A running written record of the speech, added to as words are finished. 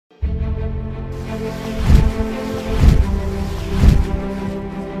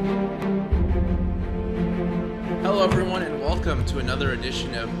welcome to another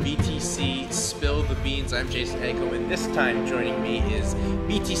edition of BTC Spill the Beans. I'm Jason Hagholm, and this time joining me is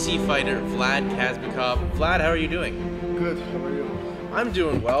BTC fighter Vlad Kazbekov. Vlad, how are you doing? Good, how are you? I'm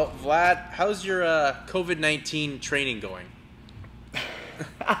doing well. Vlad, how's your COVID-19 training going?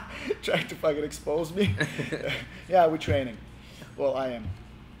 Trying to fucking expose me? Yeah, we're training. Well, I am.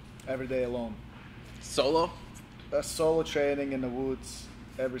 Every day alone. Solo? Solo training in the woods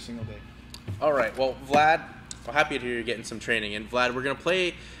every single day. All right, well, Vlad, I'm happy to hear you're getting some training in. Vlad, we're going to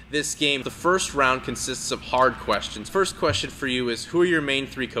play this game. The first round consists of hard questions. First question for you is, who are your main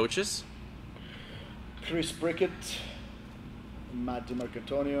three coaches? Chris Brickett, Matt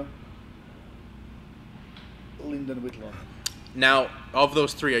DiMarcantonio, Lyndon Whitlow. Now, of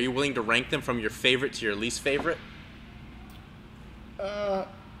those three, are you willing to rank them from your favorite to your least favorite? Well,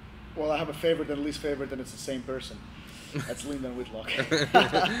 I have a favorite and a least favorite, and it's the same person. That's Lyndon Whitlock.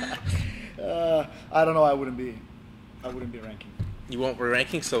 I don't know. I wouldn't be ranking. You won't be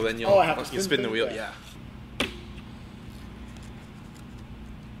ranking, so then you'll have to spin the wheel. Yeah.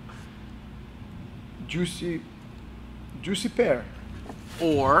 Juicy pear.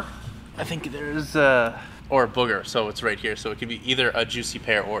 Or, I think there's or a booger. So it's right here. So it could be either a juicy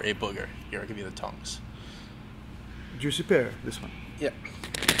pear or a booger. Here, I'll give you the tongs. Juicy pear. This one. Yeah.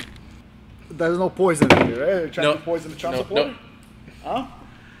 There's no poison in here, right? You're trying to poison the chocolate water? No. Huh?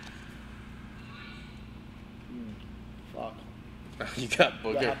 Fuck. You got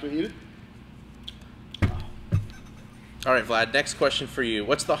booger. Do I have to eat it? All right, Vlad, next question for you.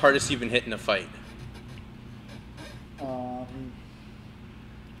 What's the hardest you've been hit in a fight?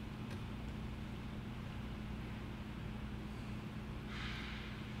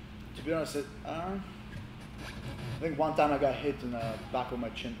 To be honest, I think one time I got hit in the back of my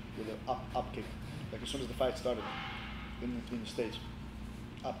chin with an up kick. Like as soon as the fight started in the States.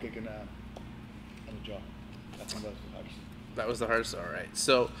 Up kick in the jaw. That's one of the hardest. That was the hardest? All right.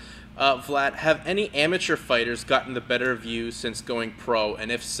 So, Vlad, have any amateur fighters gotten the better of you since going pro?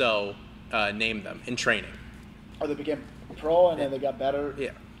 And if so, name them in training. Oh, they became pro and then they got better?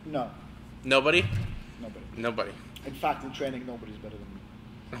 Yeah. No. Nobody? Nobody. Nobody. In fact, in training, nobody's better than me.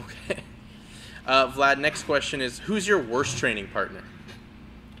 Okay. Vlad, next question is, who's your worst training partner?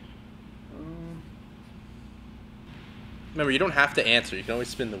 Remember, you don't have to answer. You can always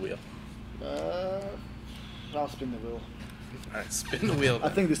spin the wheel. I'll spin the wheel. All right, spin the wheel. I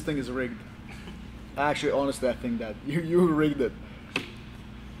think this thing is rigged. Actually, honestly, I think that you rigged it.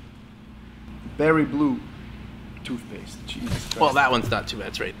 Berry blue toothpaste. Jesus Christ. Well, that one's not too bad.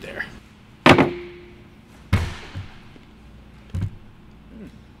 It's right there.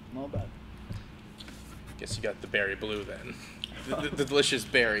 Not bad. Guess you got the berry blue then. The delicious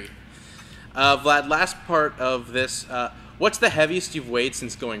berry. Vlad, last part of this. What's the heaviest you've weighed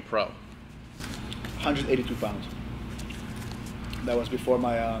since going pro? 182 pounds. That was before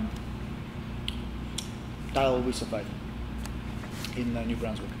my title visa fight in New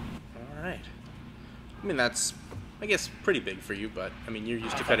Brunswick. All right. I mean, that's, I guess, pretty big for you, but, I mean, you're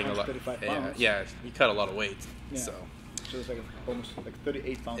used to cutting a lot. 35 pounds. Yeah, you cut a lot of weight, yeah. So it's like almost like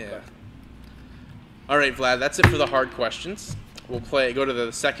 38 pound cut. All right, Vlad, that's it for the hard questions. We'll go to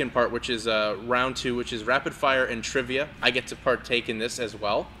the second part, which is round 2, which is rapid fire and trivia. I get to partake in this as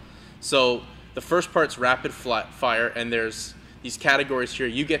well. So the first part's rapid fire, and there's these categories here.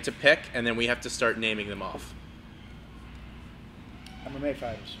 You get to pick, and then we have to start naming them off. MMA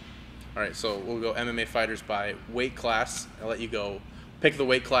fighters. All right, so we'll go MMA fighters by weight class. I'll let you go pick the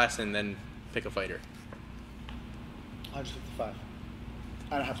weight class and then pick a fighter. 155.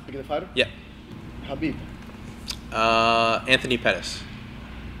 And I have to pick the fighter? Yeah. Habib. Anthony Pettis.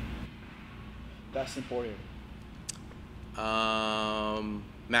 Dustin Poirier.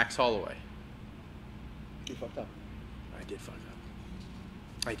 Max Holloway. You fucked up. I did fuck up.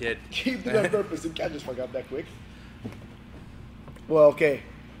 I did. You did that on purpose. You can't just fuck up that quick. Well, okay.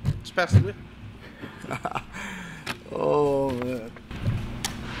 Just pass the wheel. Oh, man.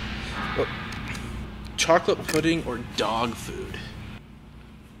 Chocolate pudding or dog food?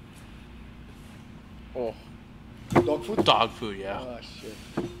 Oh. Dog food? Dog food, yeah. Oh, shit.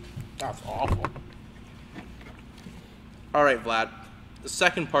 That's awful. All right, Vlad. The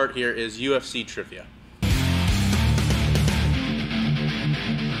second part here is UFC trivia.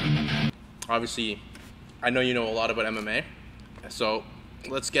 Obviously, I know you know a lot about MMA, so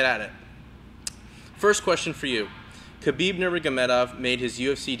let's get at it. First question for you. Khabib Nurmagomedov made his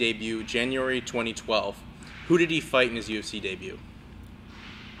UFC debut January 2012. Who did he fight in his UFC debut?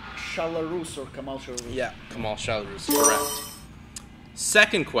 Shalarus or Kamal Shalarus? Yeah, Kamal Shalarus, correct.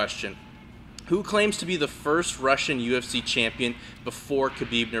 Second question. Who claims to be the first Russian UFC champion before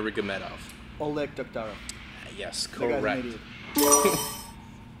Khabib Nurmagomedov? Oleg Taktarov. Yes, That guy's an correct. idiot.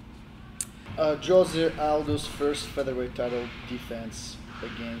 Jose Aldo's first featherweight title defense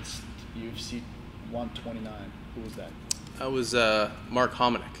against UFC 129. Who was that? That was Mark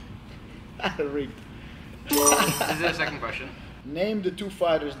Hominick. Rigged. Is there a second question? Name the two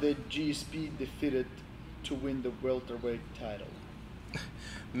fighters that GSP defeated to win the welterweight title.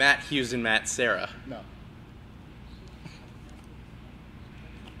 Matt Hughes and Matt Serra. No.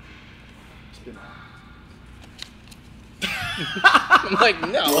 Spin. I'm like,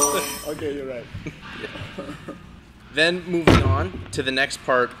 no. Okay, you're right. Then moving on to the next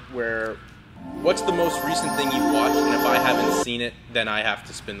part where, what's the most recent thing you've watched? And if I haven't seen it, then I have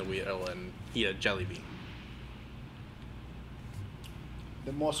to spin the wheel and eat a jelly bean.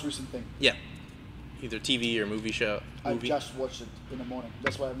 The most recent thing. Yeah. Either TV or movie show. I just watched it in the morning.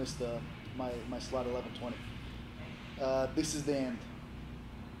 That's why I missed my slot 11:20. This is the end.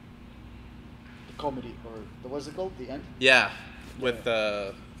 The comedy, or what's it called? The end? Yeah, with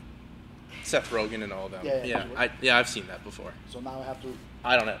Seth Rogen and all of them. Yeah. I've seen that before. So now I have to.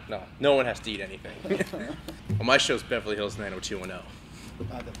 I don't know. No one has to eat anything. Well, my show's Beverly Hills 90210.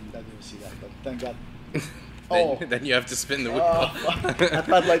 I didn't see that, but thank God. Then you have to spin the wheel. I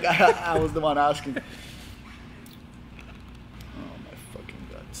thought like I was the one asking. Oh my fucking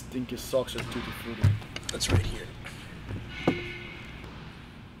God! Stinky socks are tutti frutti. That's right here.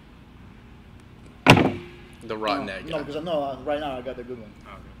 The rotten egg. No, because right now I got the good one.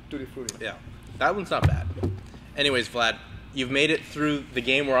 Okay. Tutti frutti. Yeah, that one's not bad. Anyways, Vlad, you've made it through the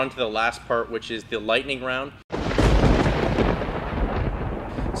game. We're on to the last part, which is the lightning round.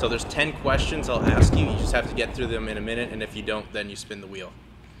 So there's 10 questions I'll ask you. You just have to get through them in a minute, and if you don't, then you spin the wheel.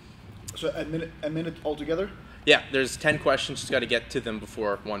 So a minute altogether? Yeah, there's 10 questions. Just got to get to them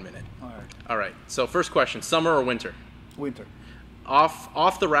before 1 minute. All right. All right. So first question: summer or winter? Winter.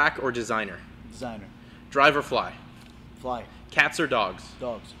 Off the rack or designer? Designer. Drive or fly? Fly. Cats or dogs?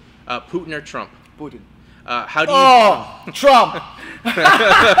 Dogs. Putin or Trump? Putin. How do you? Oh, Trump!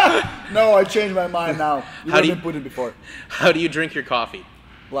 No, I changed my mind now. How do you- been Putin before. How do you drink your coffee?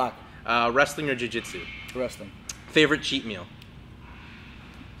 Black. Wrestling or jiu-jitsu? Wrestling. Favorite cheat meal?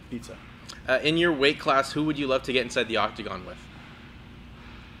 Pizza. In your weight class, who would you love to get inside the octagon with?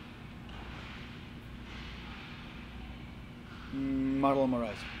 Marlon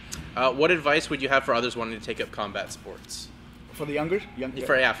Moraes. What advice would you have for others wanting to take up combat sports? For the younger?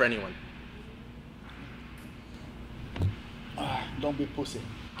 For anyone. Don't be pussy.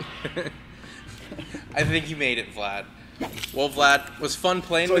 I think you made it, Vlad. Well, Vlad, it was fun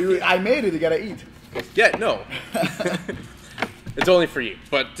playing with you. I made it, you gotta eat. Yeah, no. It's only for you.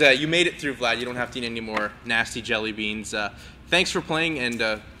 But you made it through, Vlad. You don't have to eat any more nasty jelly beans. Thanks for playing,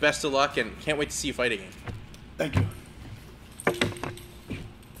 and best of luck, and can't wait to see you fight again. Thank you.